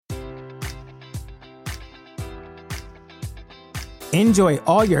Enjoy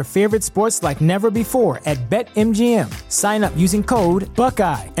all your favorite sports like never before at BetMGM. Sign up using code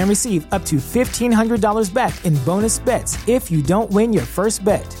Buckeye and receive up to $1,500 back in bonus bets if you don't win your first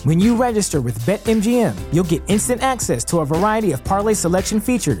bet. When you register with BetMGM, you'll get instant access to a variety of parlay selection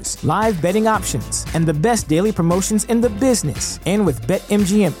features, live betting options, and the best daily promotions in the business. And with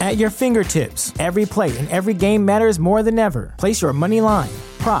BetMGM at your fingertips, every play and every game matters more than ever. Place your money line,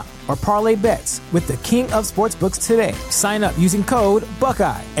 prop, or parlay bets with the king of sportsbooks today. Sign up using code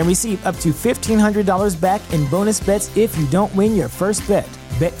Buckeye and receive up to $1,500 back in bonus bets if you don't win your first bet.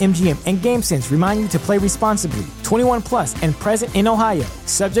 BetMGM and GameSense remind you to play responsibly. 21 plus and present in Ohio,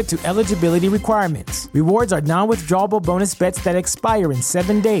 subject to eligibility requirements. Rewards are non-withdrawable bonus bets that expire in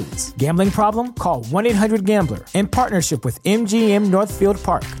 7 days. Gambling problem? Call 1-800-GAMBLER. In partnership with MGM Northfield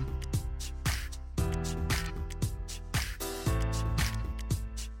Park.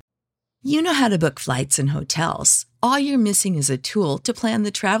 You know how to book flights and hotels. All you're missing is a tool to plan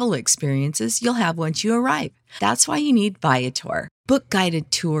the travel experiences you'll have once you arrive. That's why you need Viator. Book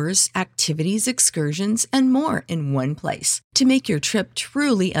guided tours, activities, excursions, and more in one place to make your trip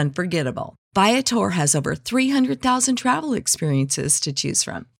truly unforgettable. Viator has over 300,000 travel experiences to choose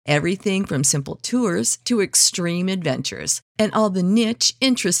from. Everything from simple tours to extreme adventures and all the niche,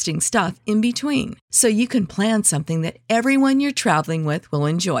 interesting stuff in between. So you can plan something that everyone you're traveling with will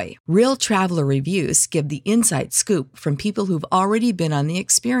enjoy. Real traveler reviews give the inside scoop from people who've already been on the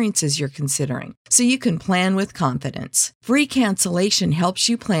experiences you're considering. So you can plan with confidence. Free cancellation helps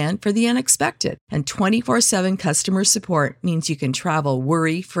you plan for the unexpected. And 24/7 customer support means you can travel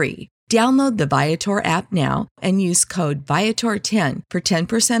worry-free. Download the Viator app now and use code Viator10 for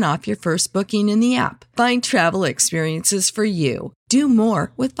 10% off your first booking in the app. Find travel experiences for you. Do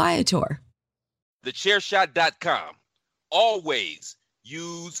more with Viator. TheChairShot.com. Always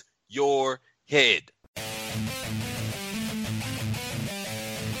use your head.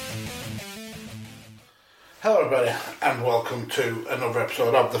 Hello everybody and welcome to another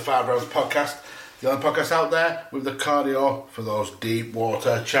episode of the Five Rounds Podcast. The only podcast out there with the cardio for those deep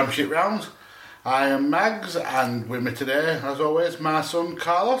water championship rounds. I am Mags, and with me today, as always, my son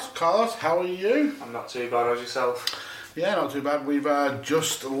Carlos. Carlos, how are you? I'm not too bad. How's yourself? Yeah, not too bad. We've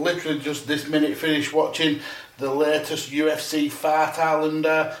just this minute finished watching the latest UFC Fight Island.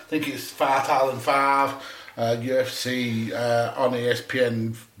 I think it's Fight Island 5, UFC on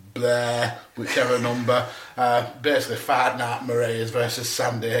ESPN. Blair, whichever number, basically Fight Night Moraes versus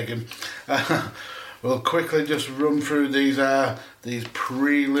Sam Dagan. We'll quickly just run through these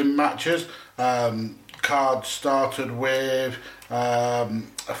prelim matches. Card started with a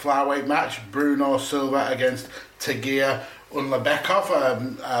flyweight match, Bruno Silva against Tagir Unlabekov,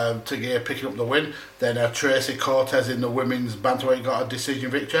 Tagir picking up the win. Then Tracy Cortez in the women's bantamweight got a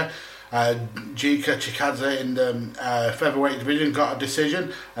decision victory. Jika Chikadze in the featherweight division got a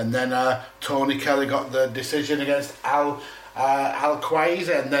decision, and then Tony Kelly got the decision against Al Quaiz,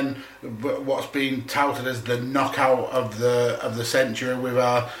 and then what's been touted as the knockout of the century with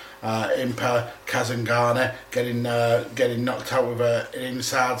Impa Kazanghani getting knocked out with an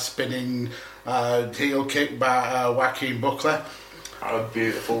inside spinning heel kick by Joaquin Buckley. A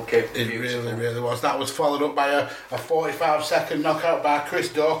beautiful kick. It really was. That was followed up by a 45-second knockout by Chris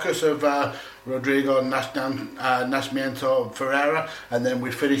Daukaus of Rodrigo Nascimento Ferreira, and then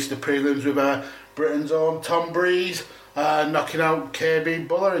we finished the prelims with Britain's own Tom Breeze knocking out KB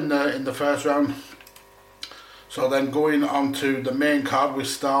Buller in the first round. So then going on to the main card, we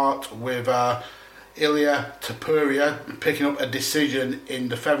start with Ilia Topuria picking up a decision in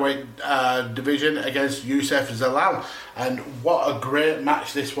the featherweight division against Youssef Zalal, and what a great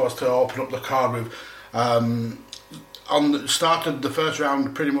match this was to open up the card with. Started the first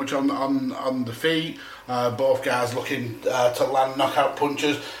round pretty much on the feet, both guys looking to land knockout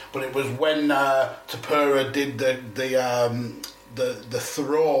punches, but it was when Topuria did the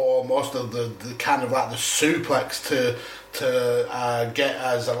throw almost of the kind of like the suplex to get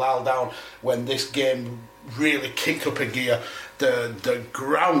Zalal down, when this game really kicked up a gear. The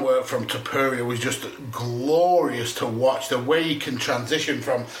groundwork from Topuria was just glorious to watch. The way he can transition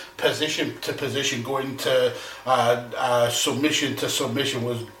from position to position, going to submission to submission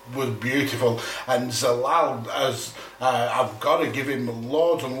was beautiful. And Zalal, I've got to give him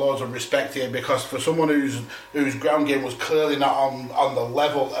loads and loads of respect here, because for someone whose ground game was clearly not on the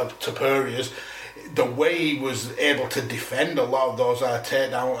level of Topuria's, the way he was able to defend a lot of those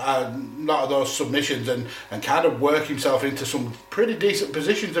takedown, a lot of those submissions, and kind of work himself into some pretty decent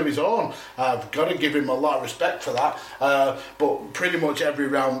positions of his own. I've got to give him a lot of respect for that. But pretty much every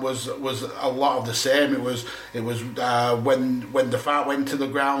round was a lot of the same. It was when the fight went to the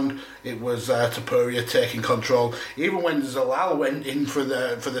ground, it was Topuria taking control. Even when Zalal went in for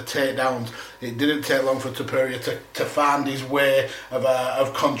the takedowns, it didn't take long for Topuria to find his way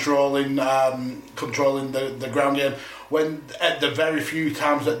of controlling the ground game. When at the very few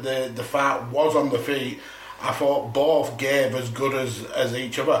times that the fight was on the feet, I thought both gave as good as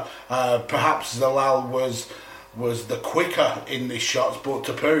each other. Perhaps Zalal was the quicker in these shots, but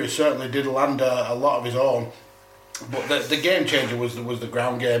Topuria certainly did land a lot of his own. But the game changer was the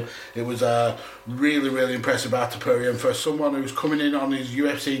ground game. It was really, really impressive by Topuria, and for someone who's coming in on his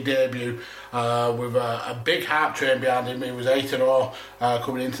UFC debut with a big hype train behind him, he was 8-0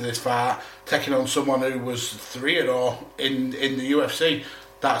 coming into this fight, taking on someone who was 3-0 in the UFC.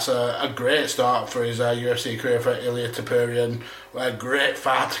 That's a great start for his UFC career for Ilia Topuria, and a great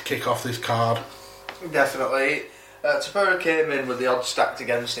fight to kick off this card. Definitely. Topuria came in with the odds stacked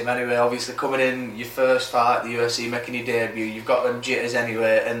against him anyway. Obviously, coming in your first fight at the UFC, making your debut, you've got them jitters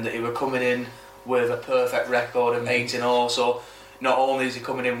anyway, and he were coming in with a perfect record of 8-0. So not only is he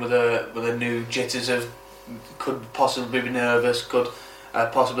coming in with a new jitters of could possibly be nervous, could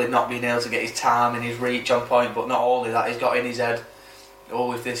possibly not being able to get his time and his reach on point, but not only that, he's got in his head,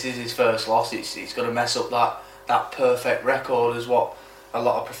 oh, if this is his first loss, it's going to mess up that perfect record, is what a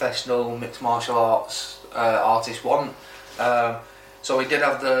lot of professional mixed martial arts artists want. So he did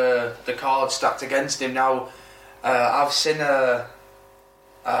have the card stacked against him. Now I've seen a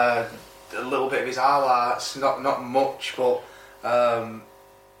little bit of his highlights, not much, but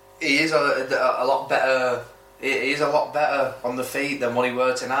he is a lot better. He is a lot better on the feet than what he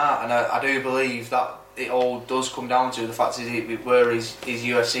were tonight, and I do believe that it all does come down to the fact that it were his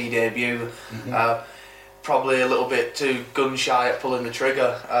UFC debut. Mm-hmm. Probably a little bit too gun shy at pulling the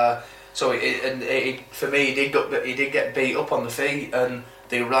trigger. So for me, he did get beat up on the feet, and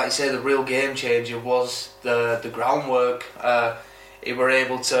like you say, the real game changer was the groundwork. He were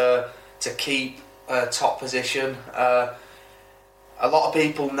able to keep top position. A lot of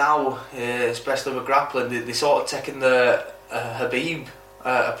people now, especially with grappling, they sort of taking the Khabib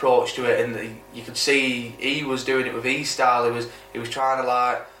approach to it, and you could see he was doing it with his style. He was trying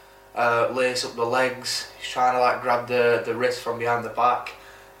to lace up the legs. He's trying to grab the wrist from behind the back.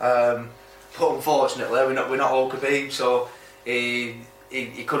 But unfortunately, we're not all Khabib, so he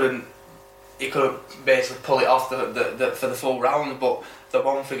couldn't basically pull it off the for the full round. But the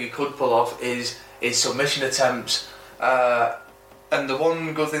one thing he could pull off is his submission attempts. And the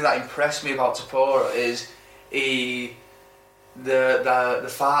one good thing that impressed me about Topuria is the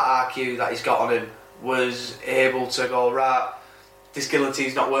fight IQ that he's got on him, was able to go, right, this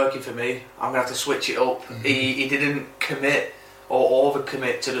guillotine's not working for me, I'm going to have to switch it up. Mm-hmm. He didn't commit or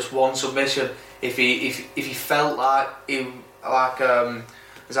overcommit to just one submission. If he felt like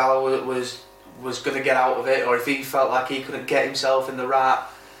Zala was going to get out of it, or if he felt like he couldn't get himself in the right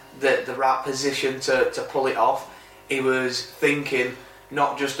position to pull it off, he was thinking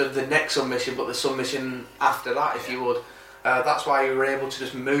not just of the next submission, but the submission after that, if you would. That's why he were able to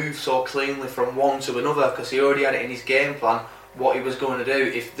just move so cleanly from one to another, because he already had it in his game plan what he was going to do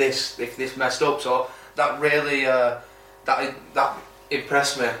if this messed up. So that really that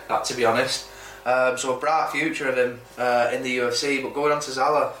impressed me, that, to be honest. So a bright future of him in the UFC. But going on to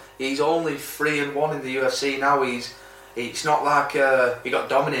Zala, he's only 3-1 in the UFC now. It's not like he got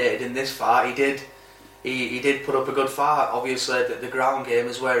dominated in this fight. He did put up a good fight. Obviously, the ground game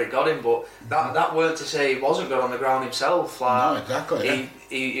is where it got him, but that weren't to say he wasn't good on the ground himself. No, exactly.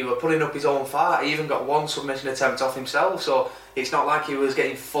 He was putting up his own fight. He even got one submission attempt off himself. So it's not like he was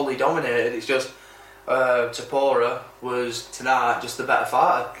getting fully dominated. It's just Topuria was tonight just the better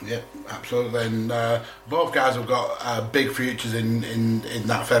fighter. Yeah, absolutely. And both guys have got big futures in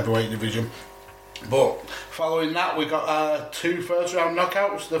that featherweight division. But following that, we got 2 first round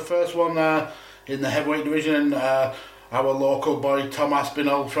knockouts. The first one in the heavyweight division, our local boy Tom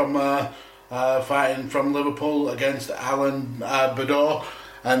Aspinall from fighting from Liverpool against Alan Baudot.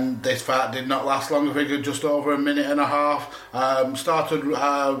 And this fight did not last long. I think just over a minute and a half. Started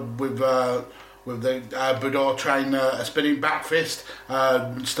with the Baudot trying a spinning back fist.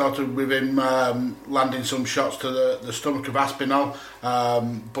 Started with him landing some shots to the stomach of Aspinall.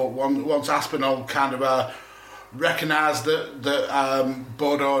 But once Aspinall kind of recognised that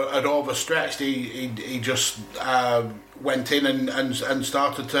Baudot had overstretched, he just went in and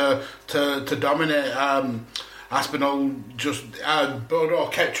started to dominate. Aspinall just Bodo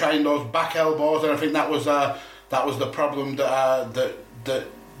kept trying those back elbows, and I think that was the problem that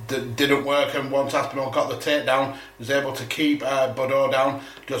didn't work. And once Aspinall got the takedown, was able to keep Bodo down,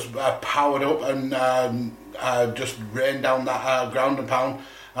 just powered up and just rained down that ground and pound.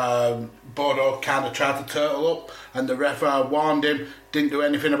 Bodo kind of tried to turtle up, and the ref warned him, didn't do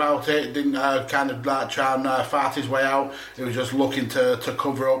anything about it, didn't kind of like try and fight his way out. He was just looking to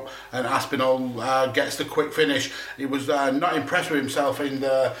cover up, and Aspinall gets the quick finish. He was not impressed with himself in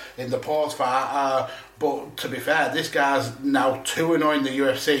the post fight, but to be fair, this guy's now 2-0 in the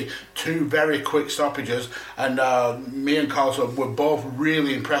UFC, 2 very quick stoppages, and me and Carlson were both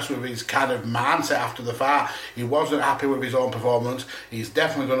really impressed with his kind of mindset after the fight. He wasn't happy with his own performance. He's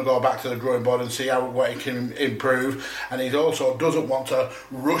definitely going to go back to the drawing board and see what he can improve, and he also doesn't want to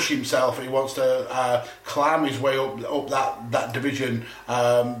rush himself. He wants to climb his way up that division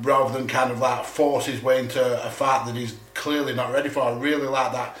rather than kind of like force his way into a fight that he's clearly not ready for. I really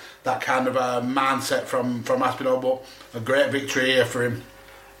like that kind of mindset from Aspinall, but a great victory here for him.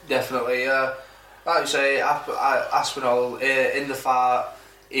 Definitely, like you say, Aspinall in the fight,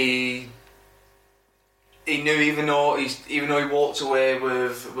 he knew even though he walked away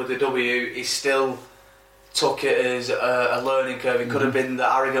with the W, he still took it as a learning curve. He could have been the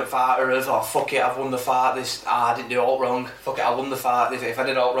arrogant fighter of, oh fuck it, I've won the fight. I didn't do it all wrong. Fuck it, I won the fight. If I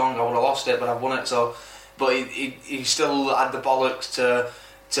did it all wrong, I would have lost it, but I've won it. So, but he still had the bollocks to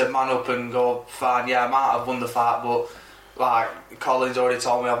man up and go, fine, yeah, I might have won the fight, but like Colin's already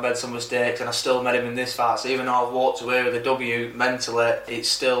told me I've made some mistakes and I still made him in this fight. So even though I've walked away with a W mentally, it's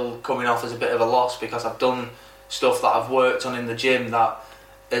still coming off as a bit of a loss because I've done stuff that I've worked on in the gym that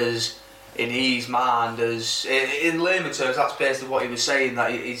is in his mind, as in layman terms, that's basically what he was saying,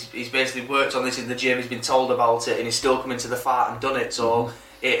 that he's basically worked on this in the gym, he's been told about it and he's still come into the fight and done it. So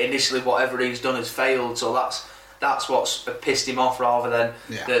initially whatever he's done has failed, so that's what's pissed him off rather than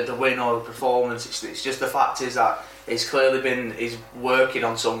the win or the performance. It's just the fact is that he's clearly he's working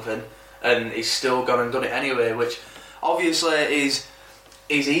on something and he's still gone and done it anyway, which obviously is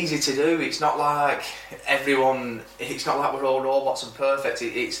easy to do. It's not like it's not like we're all robots and perfect.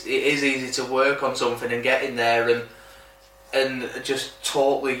 It is easy to work on something and get in there and just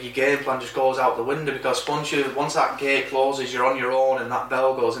totally your game plan just goes out the window, because once that gate closes, you're on your own and that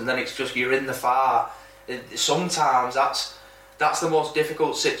bell goes and then it's just you're in the fight. Sometimes that's the most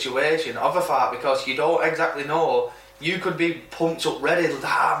difficult situation of a fight, because you don't exactly know. You could be pumped up ready, like,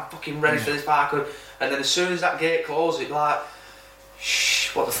 I'm fucking ready for this fight, and then as soon as that gate closes, it's like,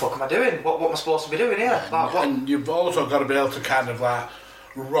 shh, what the fuck am I doing? What am I supposed to be doing here? And you've also got to be able to kind of like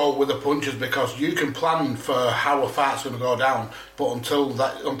roll with the punches, because you can plan for how a fight's going to go down, but until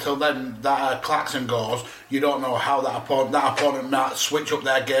then that klaxon goes, you don't know how that opponent might switch up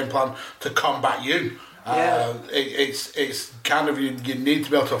their game plan to combat you. It's kind of you need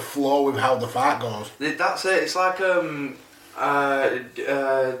to be able to flow with how the fight goes. That's it. It's like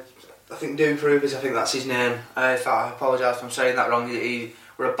I think Doom Provers, I think that's his name. If I apologise if I'm saying that wrong. He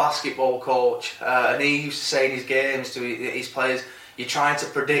were a basketball coach, and he used to say in his games to his players, you're trying to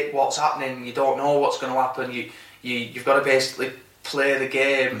predict what's happening, you don't know what's going to happen, you've got to basically play the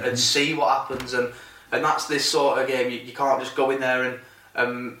game and see what happens, and that's this sort of game. You can't just go in there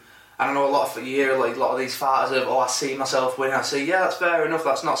and I know you hear like a lot of these fighters of, I see myself winning. I say, yeah, that's fair enough,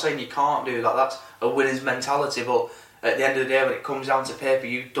 that's not saying you can't do that, that's a winner's mentality, but at the end of the day when it comes down to paper,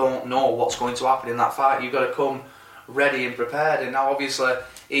 you don't know what's going to happen in that fight. You've got to come ready and prepared. And now obviously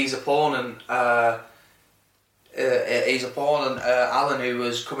his opponent Alan, who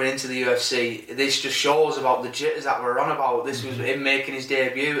was coming into the UFC, this just shows about the jitters that we're on about. This was him making his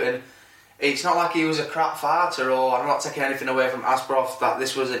debut, and it's not like he was a crap fighter, or I'm not taking anything away from Asproff that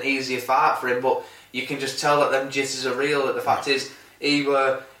this was an easier fight for him, but you can just tell that them jitters are real. That the fact is he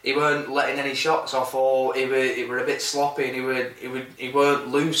weren't letting any shots off, or he were a bit sloppy, and he weren't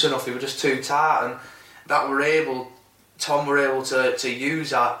loose enough. He were just too tight, and that Tom were able to use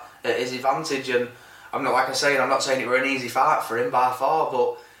that at his advantage. And I'm not saying it were an easy fight for him by far,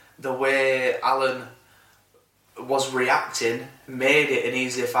 but the way Alan was reacting made it an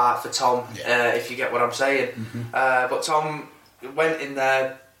easier fight for Tom, if you get what I'm saying. But Tom went in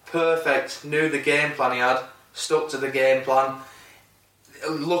there perfect, knew the game plan he had, stuck to the game plan.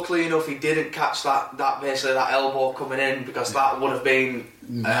 Luckily enough, he didn't catch that elbow coming in, because that would have been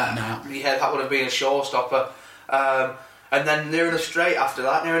that would have been a showstopper. And then near enough straight after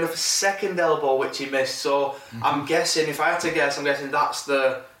that, near enough a second elbow which he missed. So I'm guessing, if I had to guess, that's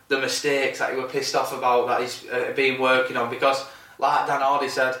the mistakes that he were pissed off about, that he's been working on. Because like Dan Hardy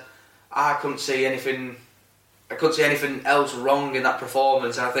said, I couldn't see anything else wrong in that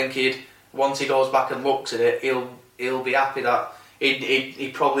performance. And I think once he goes back and looks at it, he'll be happy that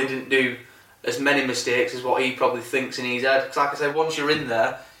he probably didn't do as many mistakes as what he probably thinks in his head. Because like I said, once you're in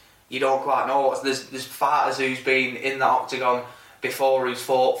there, you don't quite know. There's fighters who's been in the octagon before who's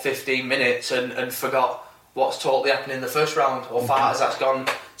fought 15 minutes and forgot what's totally happened in the first round, or fighters that's gone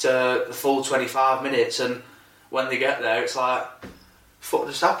to the full 25 minutes, and when they get there, it's like, what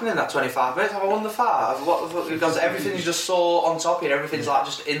just happened in that 25 minutes? Have I won the fight? Because everything's just so on top of you, everything's like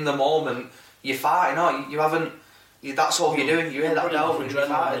just in the moment. You're fighting, you haven't. That's all you're doing. You hear that bell when you're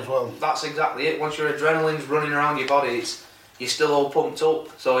fighting. As well. That's exactly it. Once your adrenaline's running around your body, you're still all pumped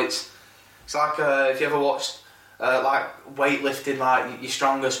up. So it's like if you ever watched like weightlifting, like your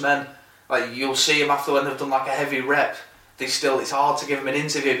strongest men, like you'll see them after when they've done like a heavy rep. It's hard to give them an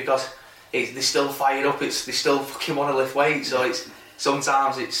interview because they're still fired up. They still fucking want to lift weight. So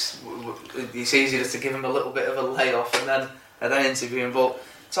sometimes it's easy just to give them a little bit of a layoff and then interview him. But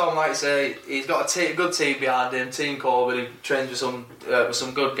Tom, like I say, he's got a good team behind him. Team Corbin, who trains with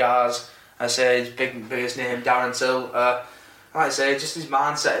some good guys. I say his biggest name, Darren Till. Like I say, just his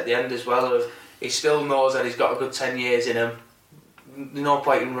mindset at the end as well. Of he still knows that he's got a good 10 years in him. No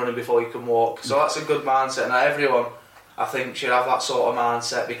point in running before you can walk. So that's a good mindset, and everyone, I think, should have that sort of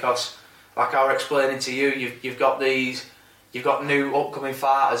mindset because, like I was explaining to you, you've got new upcoming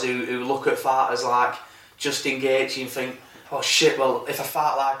fighters who look at fighters like Justin Gaethje and think, oh shit, well, if I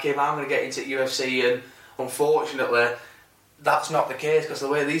fight like him, I'm going to get into UFC. And unfortunately, that's not the case because the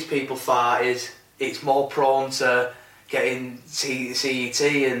way these people fight is it's more prone to getting CET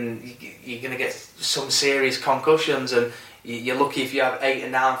and you're going to get some serious concussions, and you're lucky if you have 8 or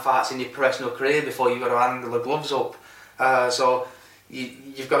 9 fights in your professional career before you've got to handle the gloves up. So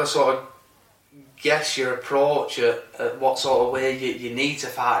you've got to sort of guess your approach at what sort of way you need to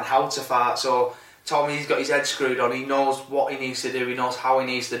fight and how to fight. So Tommy's got his head screwed on. He knows what he needs to do. He knows how he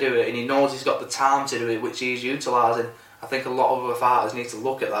needs to do it, and he knows he's got the time to do it, which he's utilising. I think a lot of other fighters need to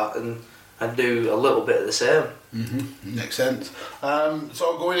look at that and do a little bit of the same. Mm-hmm. Makes sense.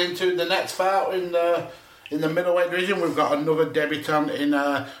 So going into the next fight in the middleweight division, we've got another debutant in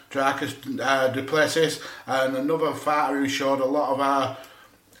Dricus Du Plessis, and another fighter who showed a lot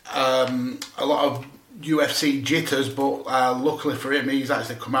of UFC jitters, but luckily for him, he's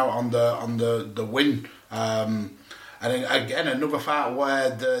actually come out on the win. And again, another fight where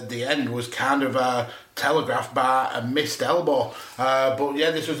the end was kind of telegraphed by a missed elbow. But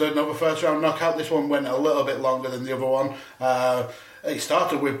yeah, this was another first round knockout. This one went a little bit longer than the other one. It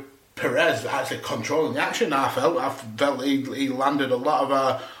started with Perez actually controlling the action. I felt he landed a lot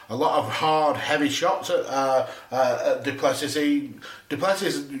of hard, heavy shots at Du Plessis. Du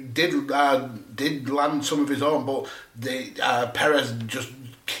Plessis did land some of his own, but Perez just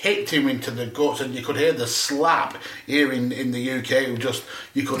kicked him into the guts, and you could hear the slap here in the UK.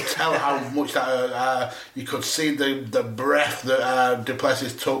 You could tell how much that you could see the breath that Du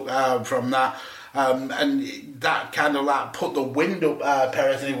Plessis took from that. And that kind of like put the wind up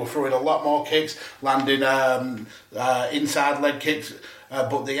Perez, and he was throwing a lot more kicks, landing inside leg kicks.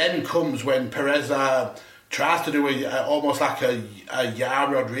 But the end comes when Perez tries to do almost like a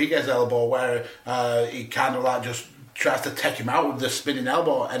Yair Rodriguez elbow, where he kind of like just tries to take him out with the spinning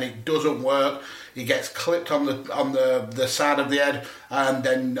elbow, and it doesn't work. He gets clipped on the side of the head, and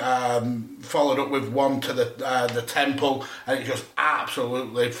then followed up with one to the temple, and it just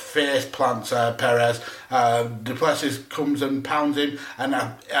absolutely face plants Perez. Du Plessis comes and pounds him, and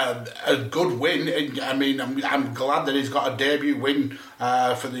a good win. I mean, I'm glad that he's got a debut win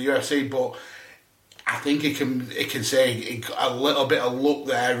for the UFC, but I think he can say a little bit of luck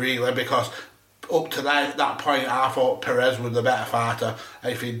there, really, because up to that point, I thought Perez was the better fighter.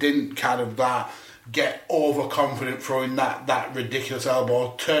 If he didn't kind of get overconfident throwing that ridiculous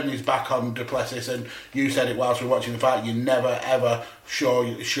elbow, turn his back on Du Plessis, and you said it whilst we were watching the fight, you never ever show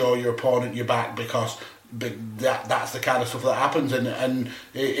your opponent your back, because that's the kind of stuff that happens, and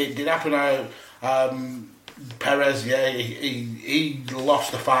it did happen. Perez, yeah, he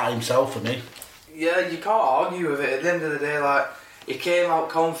lost the fight himself for me. Yeah, you can't argue with it. At the end of the day, like, he came out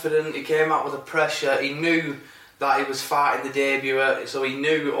confident, he came out with the pressure, he knew that he was fighting the debut, so he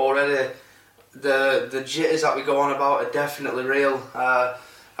knew already the jitters that we go on about are definitely real.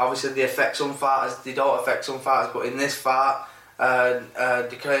 Obviously they affect some fighters, they don't affect some fighters, but in this fight,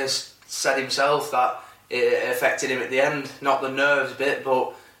 DeCrest said himself that it affected him at the end, not the nerves bit,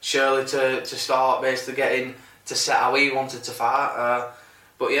 but surely to start basically getting to set how he wanted to fight.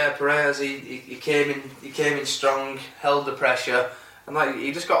 But yeah, Perez, he came in strong, held the pressure, and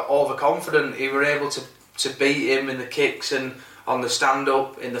he just got overconfident. He were able to beat him in the kicks and on the stand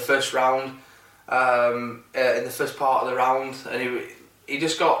up in the first round, in the first part of the round, and he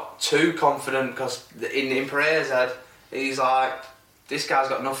just got too confident because in Pereira's head, he's like, this guy's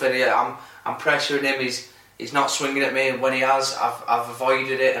got nothing here. I'm pressuring him. He's not swinging at me, and when he has, I've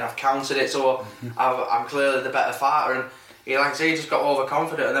avoided it and I've countered it. So I'm clearly the better fighter. And he just got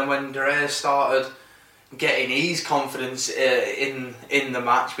overconfident. And then when Deraeus started getting his confidence in the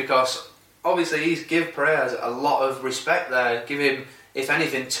match, because obviously he's give Pereira a lot of respect there. Give him, if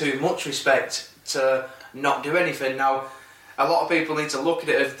anything, too much respect to not do anything. Now, a lot of people need to look at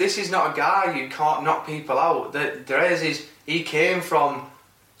it as this is not a guy who can't knock people out. Deraeus he came from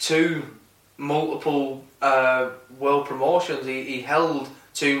 2 multiple world promotions. He held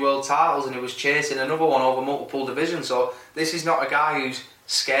 2 world titles and he was chasing another one over multiple divisions. So this is not a guy who's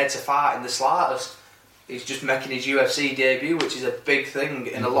scared to fight in the slightest. He's just making his UFC debut, which is a big thing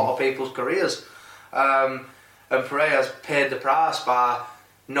in a lot of people's careers. And Pereira's paid the price by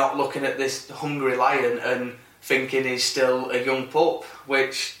not looking at this hungry lion and thinking he's still a young pup,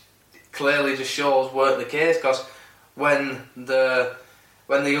 which clearly just shows weren't the case, because when the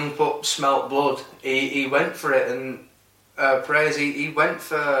young pup smelt blood, he went for it, and Pereira, he went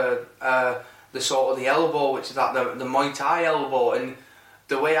for the sort of the elbow, which is like the Muay Thai elbow. And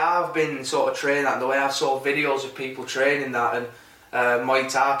the way I've been sort of training that, and the way I saw videos of people training that, and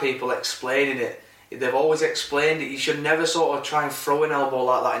Muay Thai people explaining it, they've always explained it. You should never sort of try and throw an elbow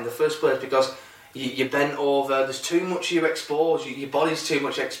like that in the first place, because you're bent over, there's too much you expose, your body's too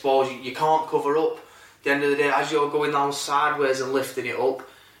much exposed, you can't cover up. At the end of the day, as you're going down sideways and lifting it up,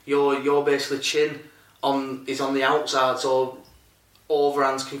 your basically chin is on the outside, so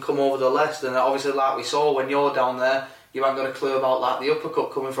overhands can come over the left. And obviously, like we saw, when you're down there, you haven't got a clue about like the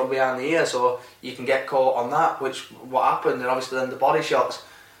uppercut coming from behind the ear, so you can get caught on that, which what happened. And obviously then the body shots.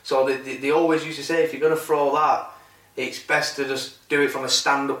 So they always used to say, if you're going to throw that, it's best to just do it from a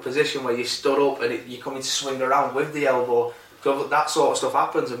stand-up position where you stood up and you're coming to swing around with the elbow. So that sort of stuff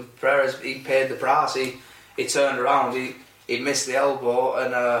happens, and Pereira, he paid the price. He turned around, he missed the elbow,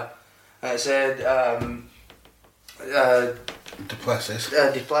 and it said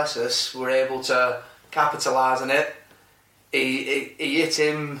Duplessis were able to capitalise on it. He hit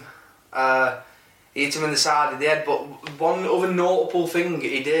him. He hit him in the side of the head. But one other notable thing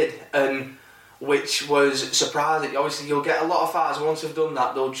he did, and which was surprising. Obviously, you'll get a lot of fighters once they've done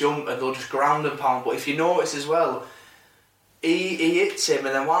that, they'll jump and they'll just ground and pound. But if you notice as well, he hits him,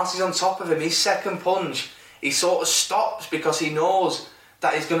 and then whilst he's on top of him, his second punch, he sort of stops because he knows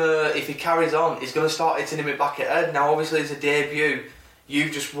that he's gonna, if he carries on, he's gonna start hitting him in the back of the head. Now, obviously, it's a debut.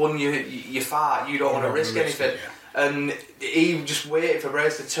 You've just won your fight. You don't want to risk anything. And he just waited for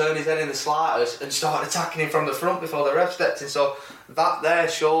Brace to turn his head in the slightest and start attacking him from the front before the ref stepped in. So that there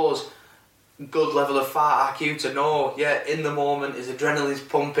shows good level of fight IQ to know, yeah, in the moment, his adrenaline's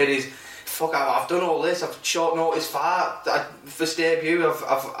pumping, I've done all this, I've short notice fight, first debut,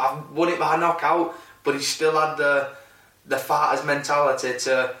 I've won it by knockout, but he still had the fighter's mentality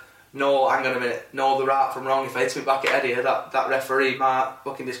to know, hang on a minute, know the right from wrong. If I hit me back at Eddie, that referee might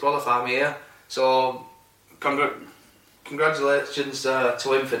fucking disqualify me here. So congratulations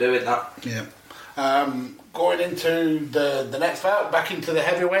to him for doing that. Yeah. Going into the next fight, back into the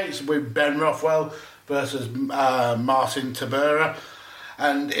heavyweights with Ben Rothwell versus Marcin Tybura.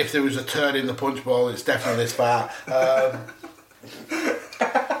 And if there was a turn in the punch bowl, it's definitely this fight.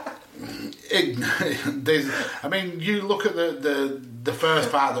 You look at the first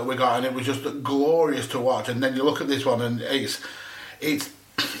fight that we got, and it was just glorious to watch. And then you look at this one, and it's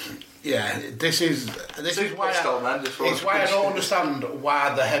yeah. This is why I don't understand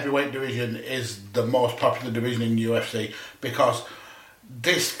why the heavyweight division is the most popular division in UFC, because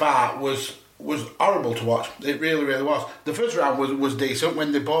this fight was horrible to watch. It really, really was. The first round was decent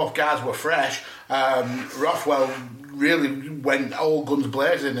when both guys were fresh. Rothwell really went all guns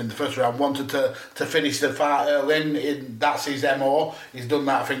blazing in the first round, wanted to finish the fight early. That's his MO. He's done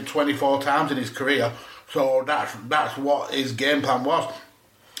that, I think, 24 times in his career. So that's what his game plan was.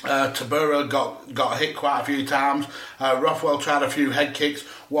 Tybura got hit quite a few times. Rothwell tried a few head kicks.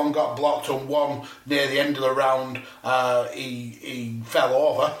 One got blocked, and one near the end of the round he fell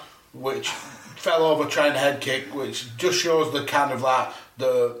over trying a head kick, which just shows the kind of like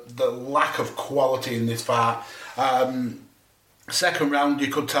the lack of quality in this fight. Second round, you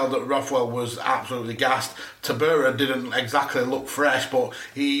could tell that Rothwell was absolutely gassed. Tybura didn't exactly look fresh, but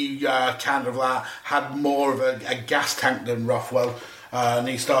he kind of like had more of a gas tank than Rothwell. And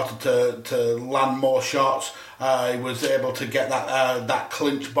he started to land more shots. He was able to get that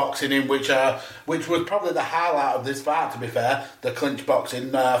clinch boxing in, which was probably the highlight of this fight. To be fair, the clinch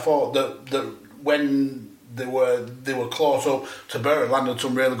boxing. I thought that when they were close up, Tybura landed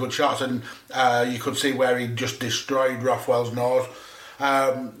some really good shots, and you could see where he just destroyed Rothwell's nose.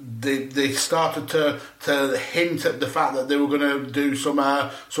 They started to hint at the fact that they were going to do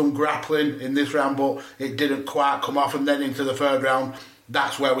some grappling in this round, but it didn't quite come off. And then into the third round,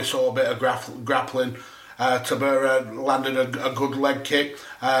 that's where we saw a bit of grappling. Tybura landed a good leg kick.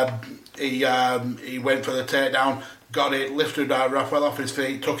 He went for the takedown, got it, lifted Rothwell off his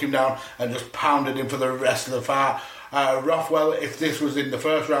feet, took him down, and just pounded him for the rest of the fight. Rothwell, if this was in the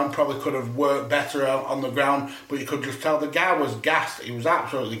first round, probably could have worked better on the ground, but you could just tell the guy was gassed. He was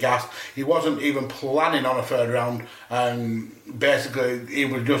absolutely gassed. He wasn't even planning on a third round, and basically he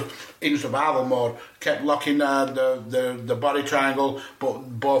was just in survival mode. Kept locking the body triangle,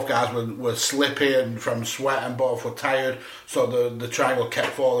 but both guys were slippy and from sweat, and both were tired, so the triangle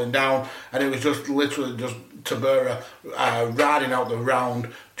kept falling down, and it was just literally just Tybura riding out the round,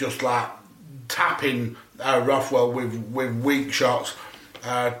 just like tapping Rothwell with weak shots,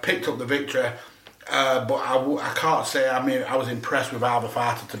 picked up the victory, but I can't say. I mean, I was impressed with either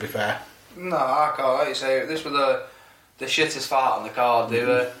fighter, to be fair. No, I can't. Like you say, this was the shittest fight on the card. They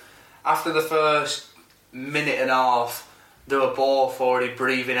were, after the first minute and a half, they were both already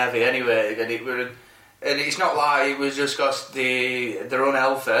breathing heavy anyway, and it's not like it was just because they're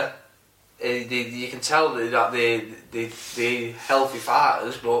unhealthy. You can tell that they're healthy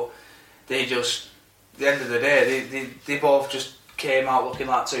fighters, but they just, at the end of the day, they both just came out looking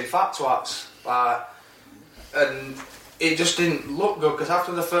like two fat twats. And it just didn't look good, because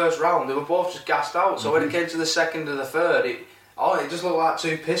after the first round, they were both just gassed out. So when it came to the second and the third, it just looked like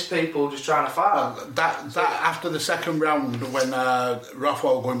two pissed people just trying to fight. Well, that after the second round, when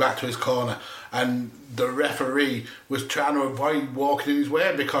Rothwell going back to his corner, and the referee was trying to avoid walking in his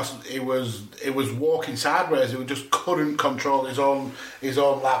way because it was walking sideways. He just couldn't control his own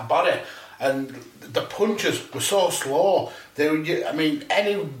like body, and the punches were so slow.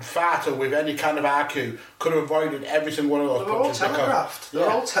 Any fighter with any kind of IQ could have avoided every single one of those punches. They were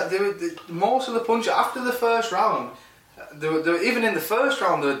all telegraphed. Most of the punches after the first round. They were even in the first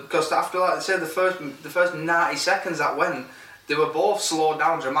round, because after, like I said, the first 90 seconds that went, they were both slowed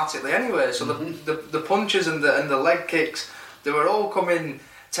down dramatically anyway. So the punches and the leg kicks, they were all coming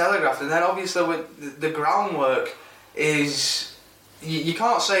telegraphed. And then obviously with the groundwork is, you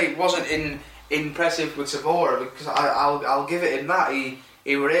can't say it wasn't impressive with Tybura, because I'll give it in that he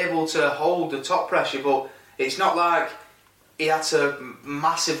were able to hold the top pressure, but it's not like he had to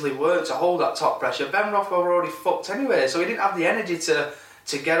massively work to hold that top pressure. Ben Rothwell were already fucked anyway, so he didn't have the energy to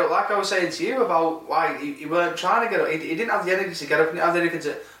get up. Like I was saying to you about why he weren't trying to get up. He didn't have the energy to get up. He didn't have the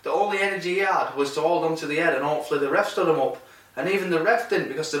energy the only energy he had was to hold on to the head, and hopefully the ref stood him up. And even the ref didn't,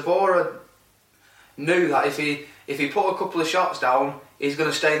 because Tybura knew that if he put a couple of shots down, he's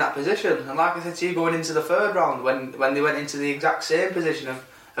going to stay in that position. And like I said to you, going into the third round, when they went into the exact same position of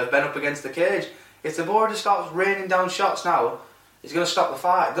Ben up against the cage, if Tybura just starts raining down shots now, he's going to stop the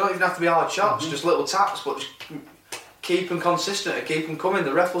fight. They don't even have to be hard shots, just little taps, but just keep them consistent and keep them coming.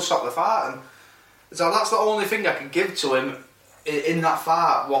 The ref will stop the fight. And so that's the only thing I can give to him in that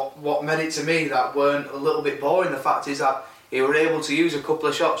fight. What made it to me that weren't a little bit boring. The fact is that he were able to use a couple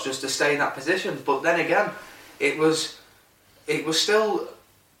of shots just to stay in that position. But then again, it was just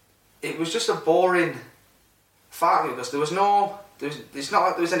a boring fight, because it's not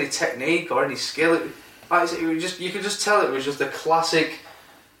like there was any technique or any skill. You could just tell it was just a classic,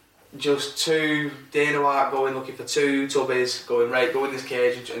 just two Dana White going looking for two tubbies, go in this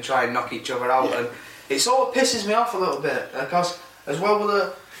cage and try and knock each other out. Yeah. And it sort of pisses me off a little bit, because as well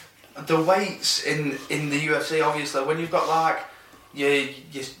with the weights in the UFC, obviously when you've got like your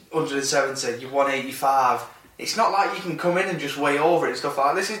 170, your 185, it's not like you can come in and just weigh over it and stuff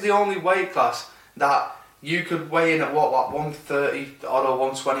like that. This is the only weight class that you could weigh in at 130 odd or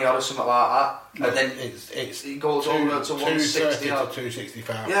 120 odd or something like that, and then it goes over to 160 to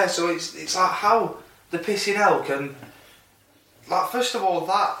 265. Yeah, so it's like how the pissing hell can, like, first of all,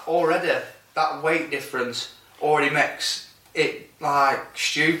 that weight difference already makes it like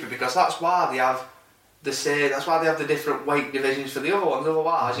stupid, because that's why they have the different weight divisions for the other ones.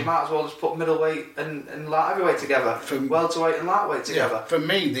 Otherwise, you might as well just put middleweight and light heavyweight together, welterweight and lightweight together. Yeah, for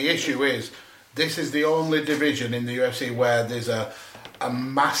me, the issue is, this is the only division in the UFC where there's a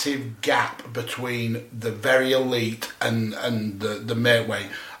massive gap between the very elite and the middleweight.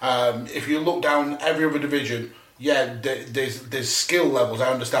 If you look down every other division, yeah, there's skill levels,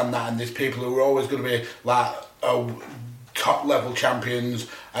 I understand that, and there's people who are always going to be like top level champions,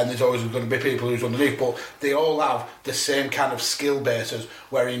 and there's always going to be people who's underneath, but they all have the same kind of skill bases,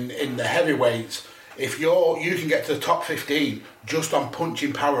 where in the heavyweights, if you can get to the top 15 just on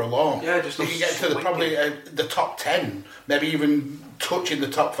punching power alone. Yeah, just you can get to probably the top 10, maybe even touching the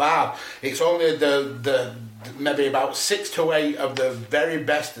top 5. It's only the maybe about 6 to 8 of the very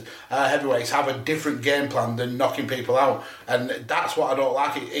best heavyweights have a different game plan than knocking people out, and that's what I don't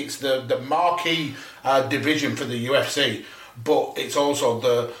like. It's the marquee division for the UFC, but it's also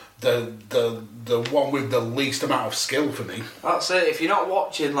the one with the least amount of skill for me. That's it. If you're not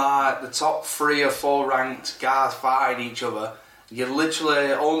watching like the top 3 or 4 ranked guys fighting each other, you're literally,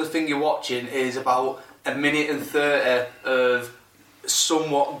 the only thing you're watching is about a minute and 30 of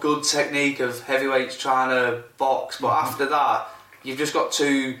somewhat good technique of heavyweights trying to box, but after that you've just got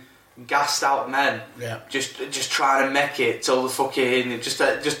 2 gassed out men just trying to make it till the fucking just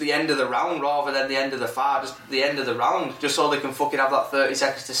the end of the round rather than the end of the fight, just the end of the round, just so they can fucking have that 30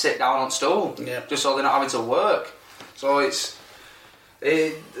 seconds to sit down on stool, just so they're not having to work. So I just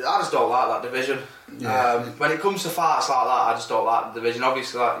don't like that division. When it comes to fights like that, I just don't like the division.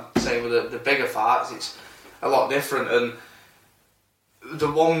 Obviously, like same with the bigger fights, it's a lot different. And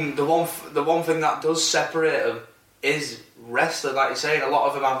the one thing that does separate them is wrestling. Like you're saying, a lot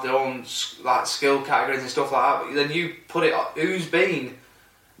of them have their own like skill categories and stuff like that. But then you put it, who's been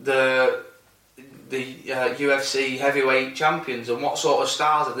the UFC heavyweight champions and what sort of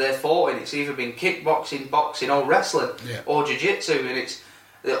styles have they fought in? It's either been kickboxing, boxing, or wrestling, or jiu-jitsu, and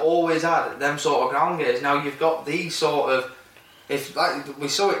they always had them sort of ground games. Now you've got these sort of, if like we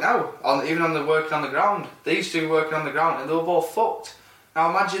saw it now, even on the working on the ground, these 2 working on the ground, and they were both fucked. Now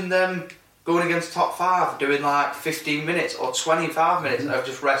imagine them going against top 5, doing like 15 minutes or 25 minutes of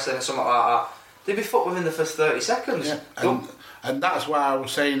just wrestling or something like that. They'd be fucked within the first 30 seconds. Yeah. And that's why I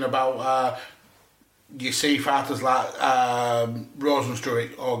was saying about you see fighters like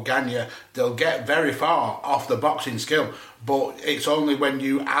Rosenstruik or Gagne, they'll get very far off the boxing skill, but it's only when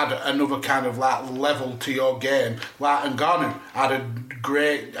you add another kind of like level to your game, like Ngannou added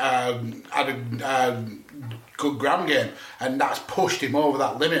great good ground game, and that's pushed him over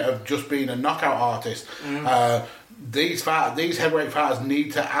that limit of just being a knockout artist. These heavyweight fighters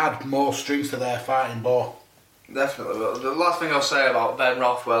need to add more strings to their fighting bow. Definitely. The last thing I'll say about Ben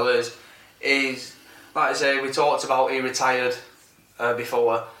Rothwell is like I say, we talked about he retired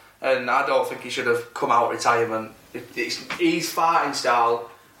before, and I don't think he should have come out of retirement. His fighting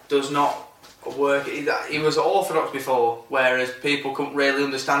style does not work. He was orthodox before, whereas people couldn't really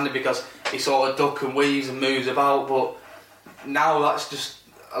understand it because he sort of duck and weaves and moves about, but now that's just,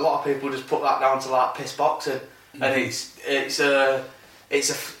 a lot of people just put that down to like piss boxing, and it's a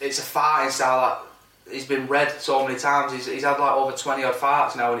fighting style that he's been read so many times. He's had like over 20 odd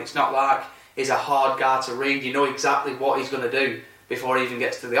fights now, and it's not like he's a hard guy to read. You know exactly what he's going to do before he even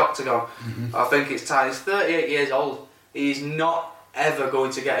gets to the octagon. I think it's time. He's 38 years old. He's not ever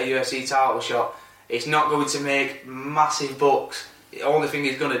going to get a UFC title shot. He's not going to make massive bucks. The only thing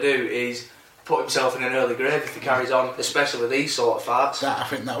he's going to do is put himself in an early grave if he carries on, especially with these sort of fights. I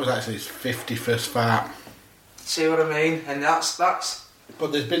think that was actually his 51st fight. See what I mean? And that's.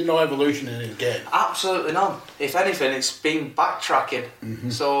 But there's been no evolution in his game. Absolutely none. If anything, it's been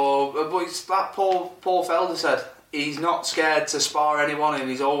backtracking. So, but it's like Paul Felder said, he's not scared to spar anyone, and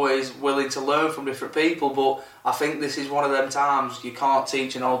he's always willing to learn from different people. But I think this is one of them times you can't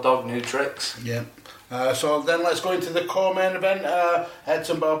teach an old dog new tricks. Yeah. So then let's go into the co-main event.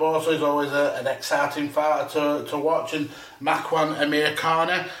 Edson Barboza is always an exciting fighter to watch, and Makwan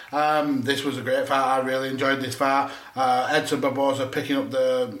Amirkhani. This was a great fight. I really enjoyed this fight. Edson Barboza picking up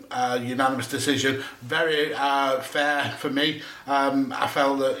the unanimous decision. Very fair for me. I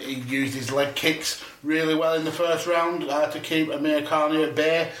felt that he used his leg kicks really well in the first round to keep Amirkhani at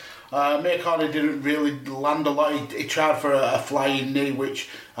bay. Amirkhani didn't really land a lot. He tried for a flying knee, which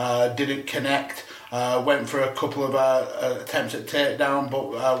didn't connect. Went for a couple of attempts at takedown,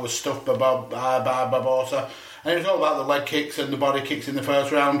 but was stuffed by Barboza. And it was all about the leg kicks and the body kicks in the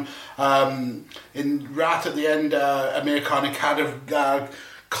first round. Right at the end, Amirkhani kind of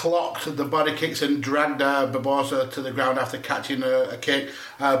clocked the body kicks and dragged Barboza to the ground after catching a kick.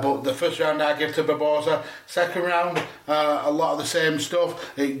 But the first round I give to Barboza. Second round, a lot of the same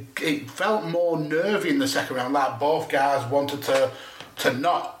stuff. It felt more nervy in the second round, like both guys wanted to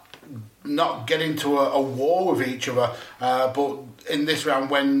not get into a war with each other, but in this round,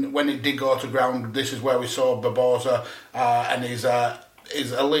 when it did go to ground, this is where we saw Barboza and his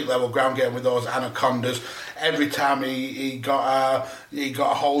elite level ground game with those anacondas. Every time he got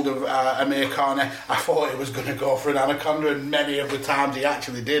a hold of Amirkhani, I thought he was going to go for an anaconda, and many of the times he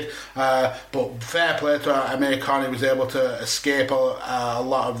actually did. But fair play to Amirkhani, was able to escape a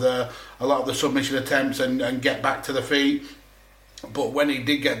lot of the submission attempts and get back to the feet. But when he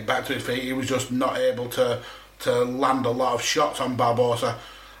did get back to his feet, he was just not able to land a lot of shots on Barboza.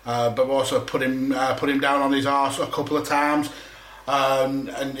 Barboza put him down on his arse a couple of times.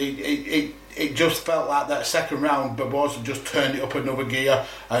 and it just felt like that second round, Barbosa just turned it up another gear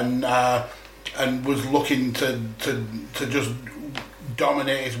and was looking to just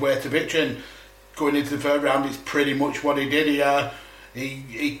dominate his way to victory. And going into the third round, it's pretty much what he did.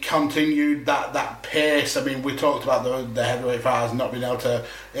 He continued that pace. I mean, we talked about the heavyweight fighters not being able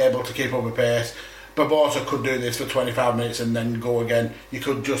to keep up with pace. Barbosa could do this for 25 minutes and then go again. You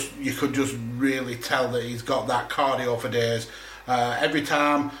could just really tell that he's got that cardio for days. Every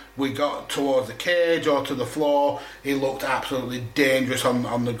time we got towards the cage or to the floor, he looked absolutely dangerous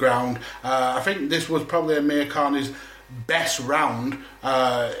on the ground. I think this was probably Amir Khani's best round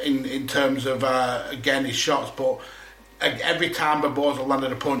in terms of again his shots, but every time Barbosa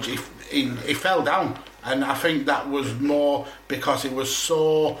landed a punch, he fell down. And I think that was more because he was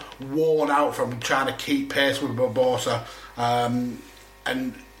so worn out from trying to keep pace with Barbosa.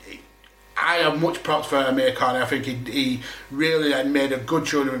 And I have much props for Amir Khani. I think he really had made a good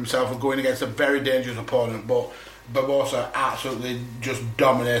showing of himself of going against a very dangerous opponent. But Barbosa absolutely just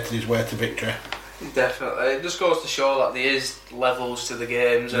dominated his way to victory. Definitely. It just goes to show that there is levels to the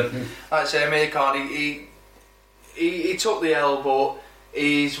games. And like I say, Amir Khani, he took the L, but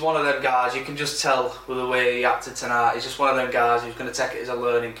he's one of them guys, you can just tell with the way he acted tonight. He's just one of them guys who's going to take it as a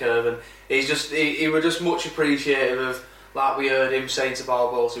learning curve, and he was just much appreciative of, like we heard him saying to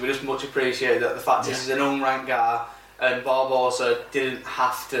Barbosa, we just much appreciated that the fact is he's an unranked guy, and Barbosa didn't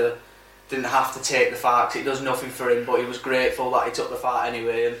have to take the fight 'cause it does nothing for him, but he was grateful that he took the fight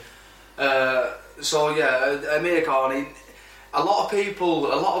anyway. And Amir Khani, a lot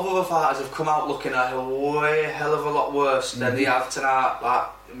of other fighters have come out looking at a way hell of a lot worse than they have tonight. Like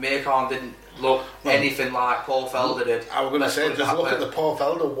Amir Khan didn't look anything like Paul Felder did. I was going to say, just look at the Paul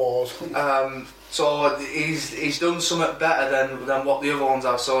Felder wars. So he's done something better than what the other ones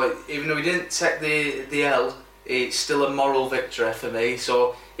have. So even though he didn't take the L, it's still a moral victory for me.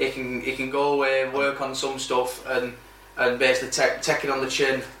 So he can go away, work on some stuff, and basically take it on the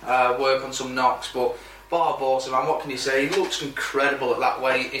chin, work on some knocks, but. Barbosa, man, what can you say? He looks incredible at that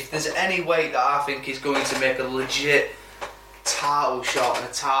weight. If there's any weight that I think is going to make a legit title shot and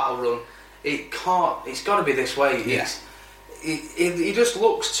a title run, it's got to be this weight. Yeah. He just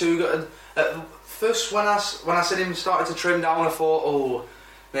looks too good. First, when I said him started to trim down, I thought, oh,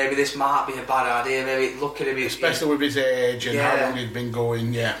 maybe this might be a bad idea. Maybe look at him, especially with his age and how long he's been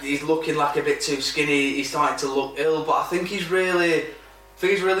going. Yeah, he's looking like a bit too skinny. He's starting to look ill, but I think he's really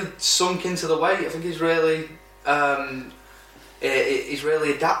sunk into the weight. I think he's really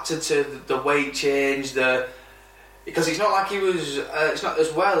adapted to the weight change. Because it's not like he was. It's not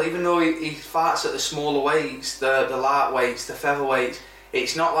as well. Even though he fights at the smaller weights, the light weights, the featherweights.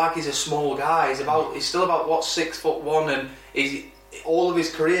 It's not like he's a small guy. He's still about 6'1", and all of his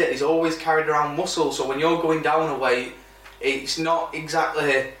career he's always carried around muscle. So when you're going down a weight, it's not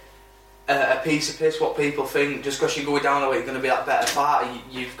exactly a piece of piss what people think. Just because you're going down a weight, you're going to be that better fighter.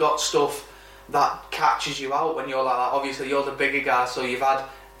 You've got stuff that catches you out when you're like that. Obviously, you're the bigger guy, so you've had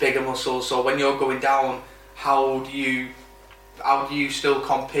bigger muscles. So when you're going down, how do you still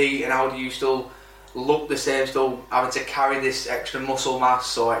compete, and how do you still look the same? Still having to carry this extra muscle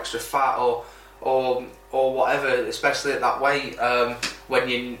mass or extra fat or whatever, especially at that weight. When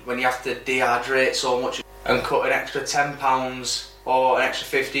you have to dehydrate so much and cut an extra 10 pounds. Or an extra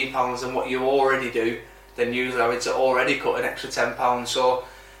 15 pounds than what you already do, then usually having to already cut an extra 10 pounds. So,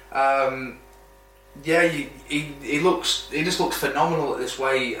 he just looks phenomenal at this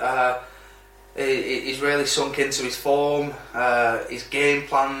weight. He's really sunk into his form. His game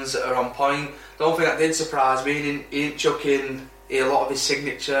plans are on point. The only thing that did surprise me, he didn't chuck in a lot of his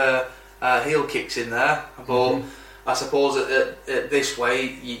signature heel kicks in there. But I suppose at this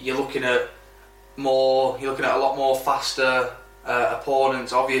weight, you're looking at a lot more faster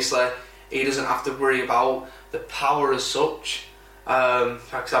opponents. Obviously, he doesn't have to worry about the power as such,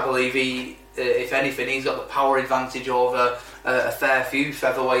 because I believe if anything, he's got the power advantage over a fair few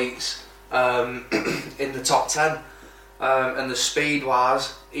featherweights in the top 10. And the speed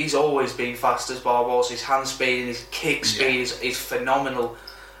wise, he's always been fast as Barbosa. His hand speed and his kick speed is phenomenal,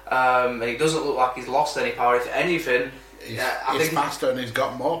 and he doesn't look like he's lost any power. If anything, he's faster and he's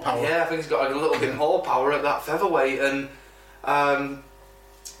got more power. Yeah, I think he's got a little bit more power at that featherweight. And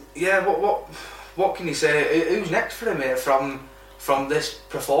what can you say? Who's next for him here from this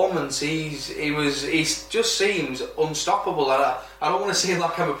performance? He just seems unstoppable. I don't want to seem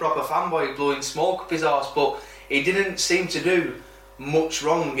like I'm a proper fanboy blowing smoke up his arse, but he didn't seem to do much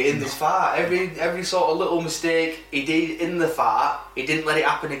wrong in this fight. Every sort of little mistake he did in the fight, he didn't let it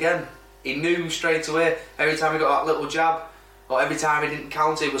happen again. He knew straight away. Every time he got that little jab, or every time he didn't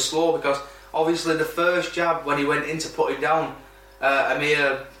counter, he was slow, because obviously the first jab when he went in to put him down,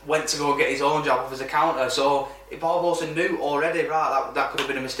 Amir went to go get his own jab off as a counter, so Barbosa knew already, right, that could have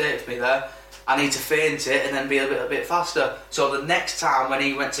been a mistake for me there. I need to feint it and then be a bit faster. So the next time when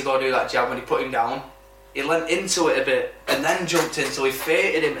he went to go do that jab, when he put him down, he leant into it a bit and then jumped in, so he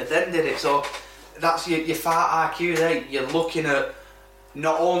feinted him and then did it. So that's your fight IQ there. You're looking at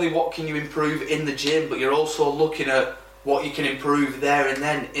not only what can you improve in the gym, but you're also looking at what you can improve there and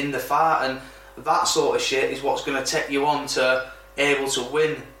then in the fight, and that sort of shit is what's going to take you on to able to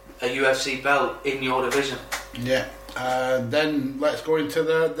win a UFC belt in your division. Yeah. Then let's go into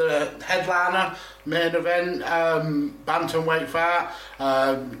the headliner main event, bantamweight fight.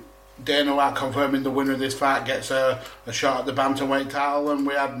 Dana White confirming the winner of this fight gets a shot at the bantamweight title, and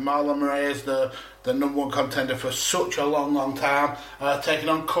we had Marlon Moraes, the number one contender for such a long time, taking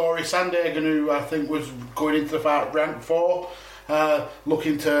on Corey Sandhagen, who I think was going into the fight ranked 4,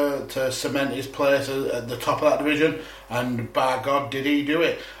 looking to cement his place at the top of that division, and by God did he do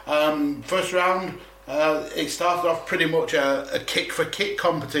it. First round, it started off pretty much a kick for kick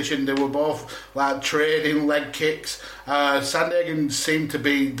competition. They were both like trading leg kicks. Sandhagen seemed to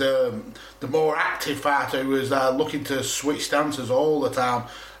be the more active fighter, who was looking to switch stances all the time.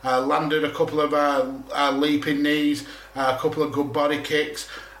 Landed a couple of leaping knees, a couple of good body kicks.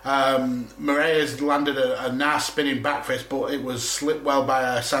 Moraes landed a nice spinning back fist, but it was slipped well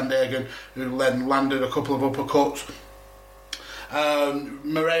by Sandhagen, who then landed a couple of uppercuts.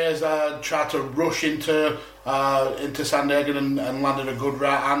 Moraes tried to rush into Sandhagen and landed a good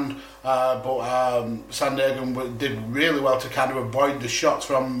right hand, but Sandhagen did really well to kind of avoid the shots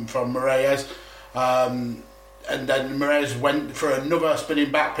from Moraes. And then Moraes went for another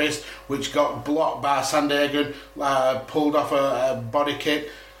spinning back fist, which got blocked by Sandhagen, pulled off a body kick.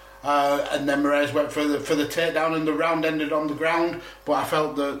 And then Moraes went for the takedown, and the round ended on the ground. But I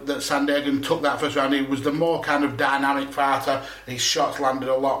felt that Sandhagen took that first round. He was the more kind of dynamic fighter. His shots landed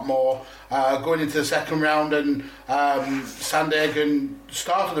a lot more. Going into the second round, and Sandhagen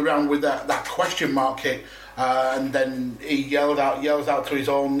started the round with that question mark kick, and then he yells out to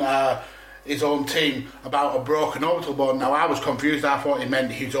his own team about a broken orbital bone. Now I was confused. I thought he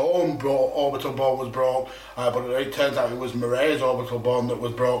meant his own orbital bone was broke, but it turns out it was Moraes' orbital bone that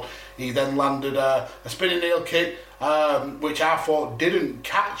was broke. He then landed a spinning heel kick, which I thought didn't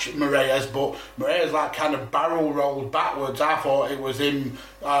catch Moraes, but Moraes like kind of barrel rolled backwards. I thought it was him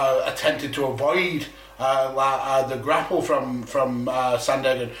attempting to avoid the grapple from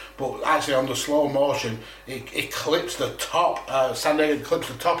Sandhagen, but actually on the slow motion, it clips the top. Sandhagen clips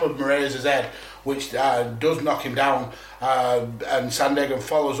the top of Moraes' head, which does knock him down, and Sandhagen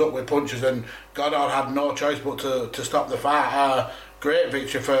follows up with punches, and Goddard had no choice but to stop the fight. Great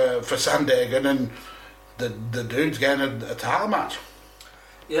victory for Sandhagen, and the dude's getting a title match.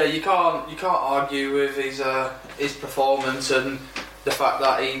 Yeah, you can't argue with his performance and the fact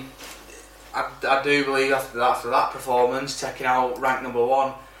that he. I do believe after that performance, taking out rank number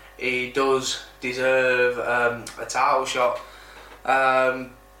 1, he does deserve a title shot.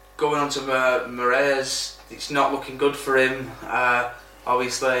 Going on to Moraes, it's not looking good for him.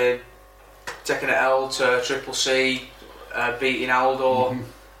 Obviously, taking an L to Triple C, beating Aldo,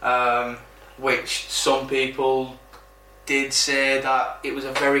 which some people did say that it was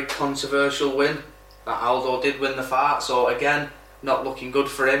a very controversial win, that Aldo did win the fight. So again, not looking good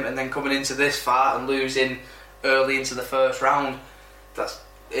for him, and then coming into this fight and losing early into the first round.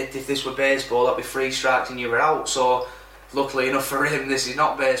 If this were baseball, that'd be 3 strikes and you were out. So luckily enough for him, this is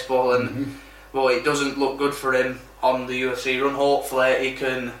not baseball, and well, it doesn't look good for him on the UFC run. Hopefully he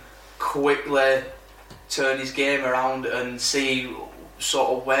can quickly turn his game around and see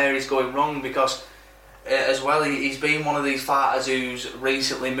sort of where he's going wrong, because as well, he's been one of these fighters who's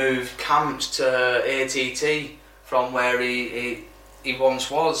recently moved camps to ATT from where he once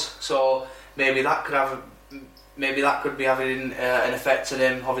was. So maybe that could be having an effect on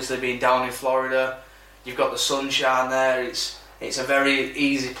him. Obviously, being down in Florida, you've got the sunshine there. It's a very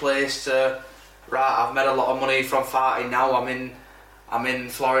easy place to. Right, I've made a lot of money from fighting now. I'm in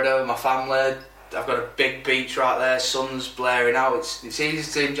Florida with my family. I've got a big beach right there. Sun's blaring out. It's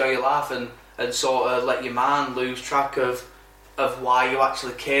easy to enjoy your life and sort of let your mind lose track of why you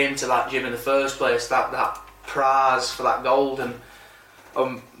actually came to that gym in the first place. That prize for that gold. And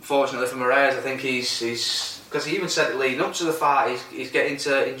unfortunately for Moraes, I think he's because he even said it leading up to the fight, he's getting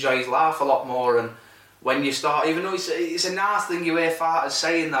to enjoy his life a lot more. And when you start, even though it's a nice thing you hear fighters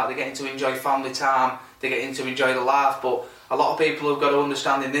saying that they're getting to enjoy family time, they're getting to enjoy the life, but a lot of people have got to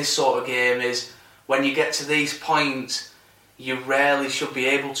understand in this sort of game is when you get to these points, you rarely should be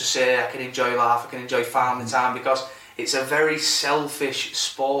able to say I can enjoy life, I can enjoy family time, because it's a very selfish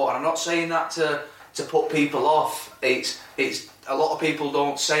sport. And I'm not saying that to put people off. It's a lot of people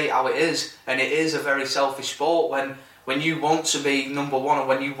don't say it how it is, and it is a very selfish sport. When you want to be number one and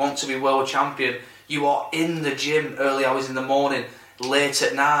when you want to be world champion, you are in the gym early hours in the morning, late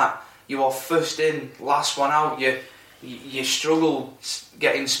at night. You are first in, last one out. You struggle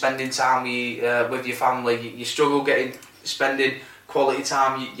spending time with your family. You struggle spending quality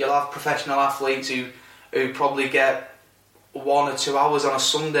time. You'll have professional athletes who probably get 1 or 2 hours on a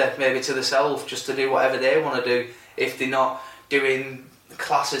Sunday, maybe to themselves, just to do whatever they want to do. If they're not doing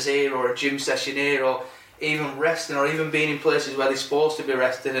classes here or a gym session here, or even resting, or even being in places where they're supposed to be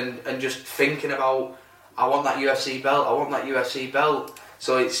resting and just thinking about, I want that UFC belt, I want that UFC belt.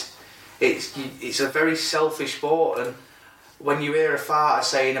 So it's a very selfish sport, and when you hear a fighter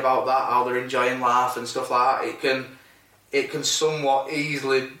saying about that, how they're enjoying life and stuff like that, it can somewhat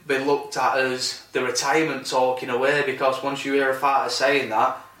easily be looked at as the retirement talking away, because once you hear a fighter saying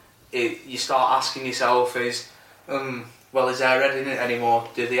that, you start asking yourself, is their head in it anymore?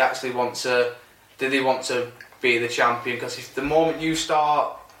 Do they actually want to be the champion? Because if the moment you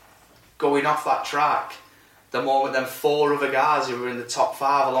start going off that track, the moment them 4 other guys who were in the top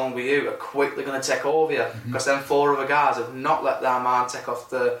 5 along with you are quickly going to take over you, because them 4 other guys have not let their man take off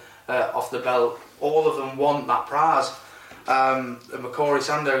the belt. All of them want that prize. Corey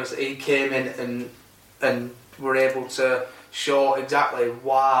Sanders, he came in and were able to show exactly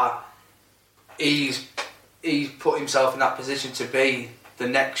why he's put himself in that position to be the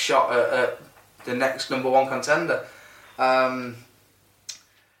next shot at the next number 1 contender.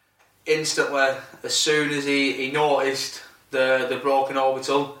 Instantly, as soon as he noticed the broken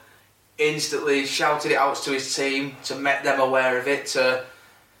orbital, instantly shouted it out to his team to make them aware of it.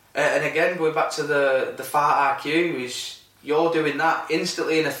 And again, going back to the fight IQ, is you're doing that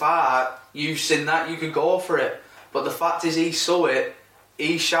instantly in a fight. You've seen that, you could go for it. But the fact is, he saw it.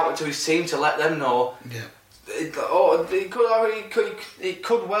 He shouted to his team to let them know. Yeah. It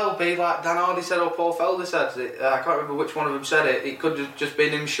could well be like Dan Hardy said or Paul Felder said. I can't remember which one of them said it. It could have just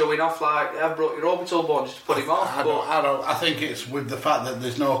been him showing off, like, I've brought your orbital bone just to put him off. I think it's with the fact that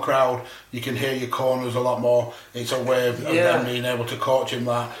there's no crowd, you can hear your corners a lot more. It's a way of them being able to coach him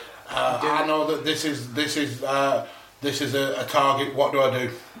that. I know that this is a target. What do I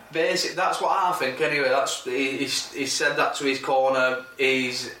do? Basically, that's what I think. Anyway, he said that to his corner.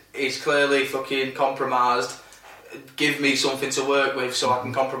 He's clearly fucking compromised. Give me something to work with so I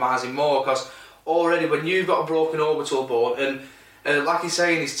can compromise him more. Because already, when you've got a broken orbital bone, and like he's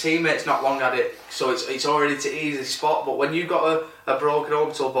saying, his teammates not long had it, so it's already to easy spot. But when you've got a broken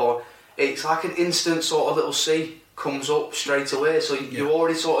orbital bone, it's like an instant sort of little C comes up straight away. So you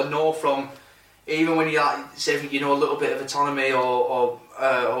already sort of know from, even when you say a little bit of autonomy or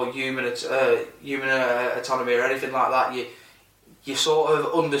human autonomy or anything like that, you sort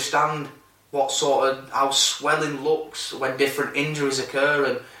of understand how swelling looks when different injuries occur.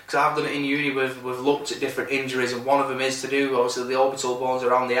 And because I've done it in uni, we've looked at different injuries, and one of them is to do obviously the orbital bones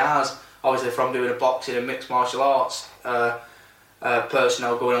around the eyes, obviously from doing a boxing and mixed martial arts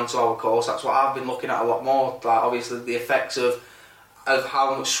personnel going onto our course. That's what I've been looking at a lot more, like obviously the effects of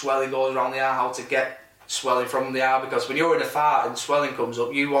how much swelling goes around the eye, how to get swelling from the eye, because when you're in a fight and swelling comes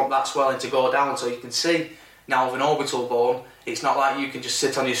up, you want that swelling to go down so you can see. Now with an orbital bone, it's not like you can just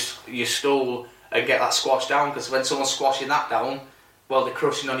sit on your stool and get that squashed down, because when someone's squashing that down, well, they're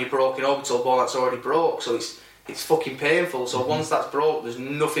crushing on your broken orbital bone that's already broke, so it's fucking painful. So once that's broke, there's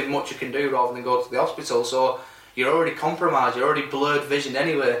nothing much you can do rather than go to the hospital. So you're already compromised, you're already blurred vision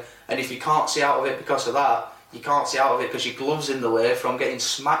anyway, and if you can't see out of it because of that, you can't see out of it because your glove's in the way from getting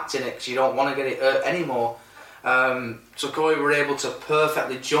smacked in it, because you don't want to get it hurt anymore. So Corey were able to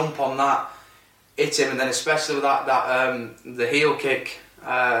perfectly jump on that, hit him, and then especially with that the heel kick,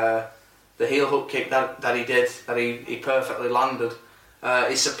 the heel hook kick that he did, that he perfectly landed.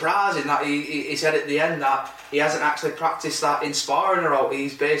 It's surprising that he said at the end that he hasn't actually practiced that in sparring or out.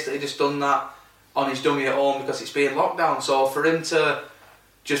 He's basically just done that on his dummy at home because it's been locked down. So for him to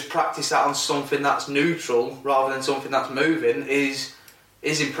just practice that on something that's neutral rather than something that's moving is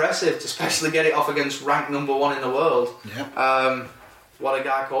impressive, to especially get it off against ranked number 1 in the world. Yeah. What a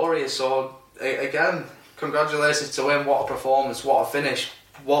guy Corey is. So again, congratulations to him. What a performance, what a finish.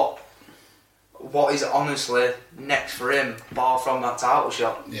 What is honestly next for him, bar from that title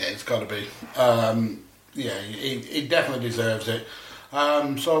shot? Yeah, it's got to be. He definitely deserves it.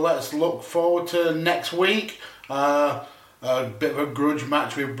 So let's look forward to next week. A bit of a grudge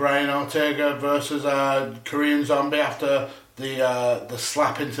match with Brian Ortega versus Korean Zombie after the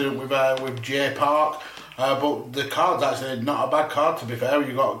slap incident with Jay Park. But the card's actually not a bad card, to be fair.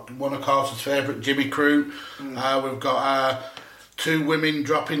 You've got one of Carlson's favourite, Jimmy Crute. We've got two women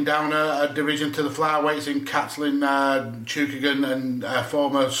dropping down a division to the flyweights in Katlin Chukagan and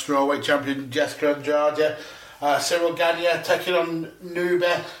former strawweight champion Jessica Georgia. Cyril Gagné taking on Nube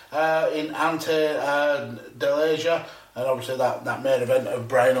in Ante Delasia. And obviously that main event of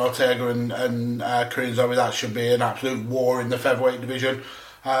Brian Ortega and Korean Zombie, that should be an absolute war in the featherweight division.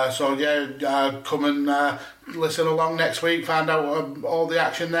 Come and listen along next week, find out all the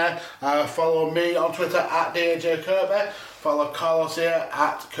action there. Follow me on Twitter at DAJ Kirkby. Follow Carlos here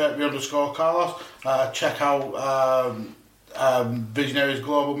at Kirkby_Carlos. Check out Visionaries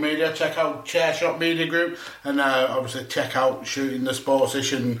Global Media. Check out Chairshot Media Group. And obviously check out Shooting the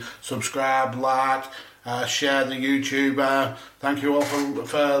Sportsish and subscribe, like, share the YouTube. Thank you all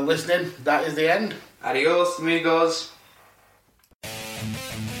for listening. That is the end. Adios, amigos.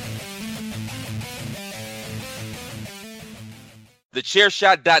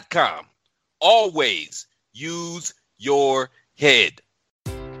 TheChairShot.com. Always use your head.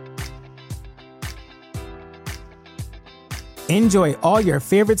 Enjoy all your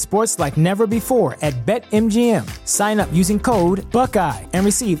favorite sports like never before at BetMGM. Sign up using code Buckeye and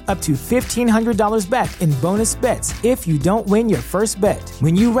receive up to $1,500 back in bonus bets if you don't win your first bet.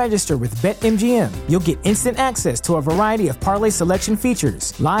 When you register with BetMGM, you'll get instant access to a variety of parlay selection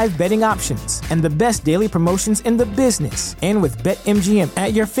features, live betting options, and the best daily promotions in the business. And with BetMGM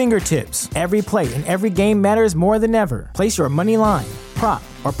at your fingertips, every play and every game matters more than ever. Place your money line, prop,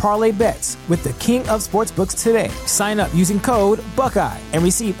 or parlay bets with the king of sportsbooks today. Sign up using code Buckeye and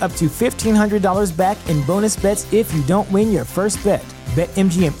receive up to $1,500 back in bonus bets if you don't win your first bet.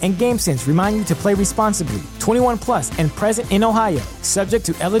 BetMGM and GameSense remind you to play responsibly. 21 plus and present in Ohio, subject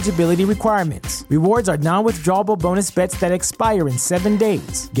to eligibility requirements. Rewards are non-withdrawable bonus bets that expire in 7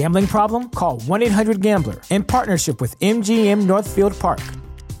 days. Gambling problem? Call 1-800-GAMBLER. In partnership with MGM Northfield Park.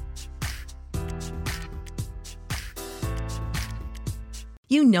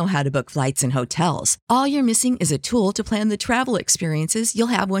 You know how to book flights and hotels. All you're missing is a tool to plan the travel experiences you'll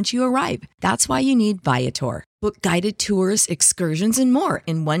have once you arrive. That's why you need Viator. Book guided tours, excursions, and more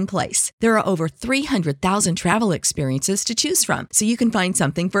in one place. There are over 300,000 travel experiences to choose from, so you can find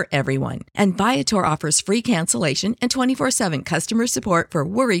something for everyone. And Viator offers free cancellation and 24/7 customer support for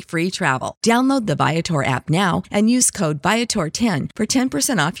worry-free travel. Download the Viator app now and use code Viator10 for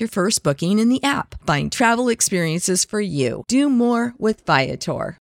 10% off your first booking in the app. Find travel experiences for you. Do more with Viator.